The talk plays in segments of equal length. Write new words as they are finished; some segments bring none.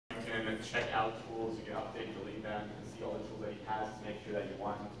checkout tools. You can update, delete them. You can see all the tools that he has to make sure that you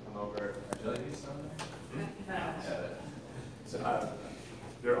want him to come over. Would you like these on there? So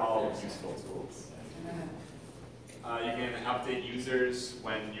they're all useful tools. You can update users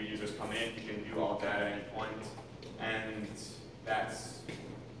when new users come in. You can do all that at any point. And that's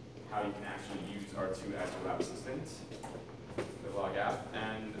how you can actually use R2 as your lab assistant, the log app.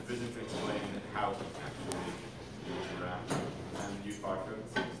 And Vision can explain how you can actually use it around and use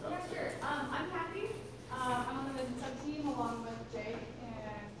barcodes and stuff. Yeah, sure. I'm Kathy. I'm on the Vision sub team along with Jake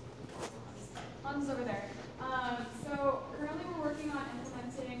and Hans over there. So currently we're working on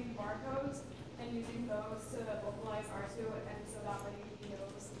implementing barcodes and using those to localize R2, and so that way he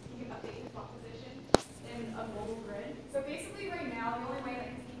knows he can update his plot position in a global grid. So basically right now, the only way that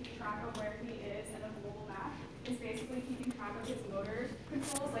he's keeping track of where he is in a global map is basically keeping track of his motor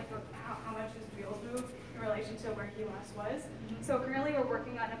controls, like how much his wheels move in relation to where he last was. So currently we're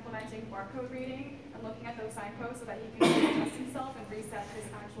working on implementing barcode reading and looking at those signposts so that he can adjust himself and reset his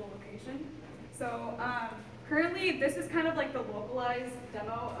actual location. So currently, this is kind of like the localized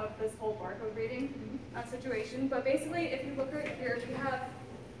demo of this whole barcode reading situation. But basically, if you look right here,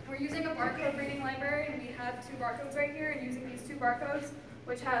 we're using a barcode reading library, and we have two barcodes right here. And using these two barcodes,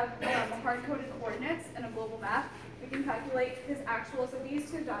 which have hard-coded coordinates and a global map, we can calculate his actual. So these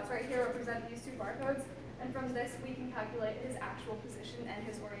two dots right here represent these two barcodes. And from this, we can calculate his actual position and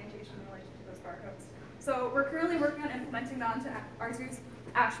his orientation in relation to those barcodes. So we're currently working on implementing that onto R2's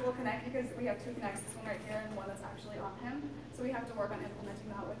actual connect, because we have two connects, this one right here and one that's actually on him. So we have to work on implementing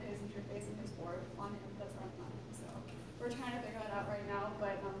that with his interface and his board on him that's running on him. So we're trying to figure that out right now,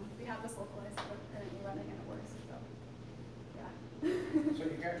 but we have this localized that's currently running and it works. So yeah. So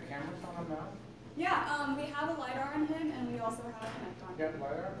you got cameras on him now? Yeah, we have a LiDAR on him and we also have a connect on him. You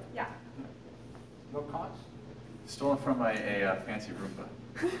got LiDAR? Yeah. No cost? Stolen from a fancy Roomba.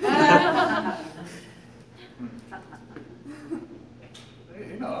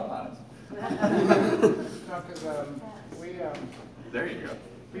 You know, I'm honest. No, because There you go.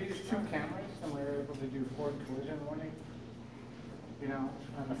 we used two cameras and we were able to do forward collision warning. You know,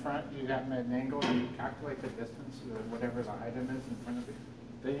 on the front, you have them at an angle and you calculate the distance to whatever the item is in front of you.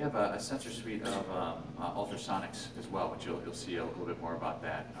 They have a sensor suite of ultrasonics as well, which you'll see a little bit more about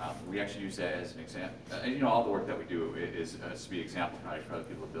that. We actually use that as an example. You know, all the work that we do is to be example project for other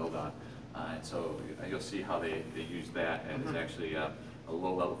people to build on. And so you'll see how they use that, and it's actually a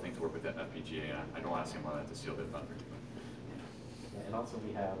low-level thing to work with at FPGA. And I don't want to say more than that to steal their thunder. Yeah, and also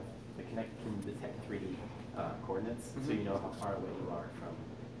we have the Connect can detect 3D coordinates, so you know how far away you are from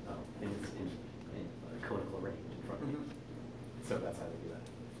things in a conical range in front of you. So that's how we do that.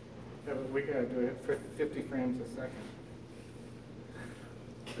 Yeah, but we gotta do it for 50 frames a second.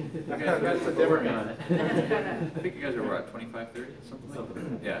 That's the difference on it. I think you guys are what, 25, 30, something like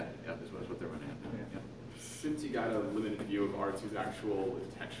that? Yeah, that's what they're running at. Yeah. Since you got a limited view of R2's actual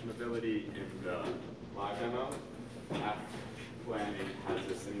detection ability in the live demo, App Planning has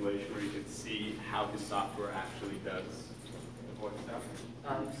a simulation where you can see how the software actually does the voice stuff.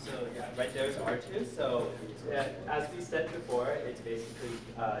 So yeah, right there is R2. So as we said before, it's basically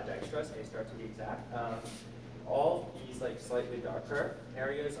dextrose, A-star to be exact. All these like slightly darker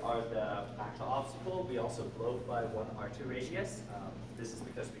areas are the actual obstacle. We also globe by one R2 radius. This is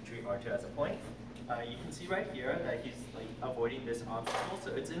because we treat R2 as a point. You can see right here that he's like avoiding this obstacle,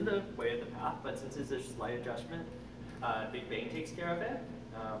 so it's in the way of the path. But since it's a slight adjustment, Big Bang takes care of it,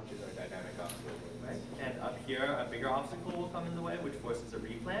 which is our dynamic obstacle, right? And up here, a bigger obstacle will come in the way, which forces a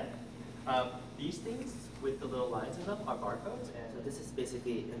replan. These things with the little lines in them are barcodes, and so this is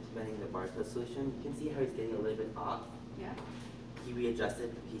basically implementing the barcode solution. You can see how he's getting a little bit off. Yeah. He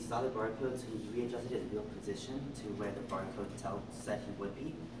readjusted, he saw the barcode, so he readjusted his real position to where the barcode said he would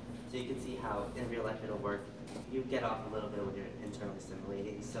be. So you can see how in real life it'll work. You get off a little bit when you're internally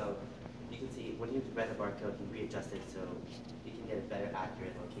simulating. So you can see when you read the barcode, he readjusted so you can get a better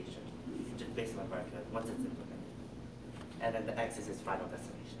accurate location just based on the barcode once it's implemented. And then the X is his final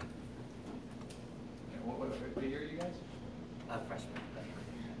destination. What year are you guys? Freshman.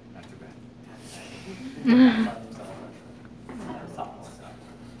 Not too bad.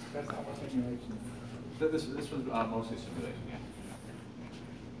 That's not what simulation. So this was mostly simulation, yeah.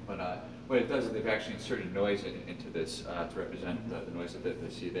 But what it does is they've actually inserted noise into this to represent the noise that they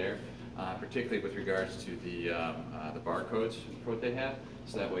see there, particularly with regards to the barcodes code they have.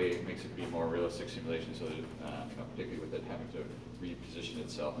 So that way it makes it be more realistic simulation. So that particularly with it having to reposition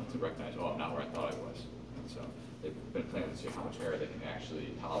itself and to recognize, oh, I'm not where I thought I was. And so they've been playing to see how much error they can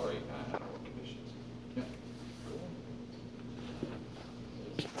actually tolerate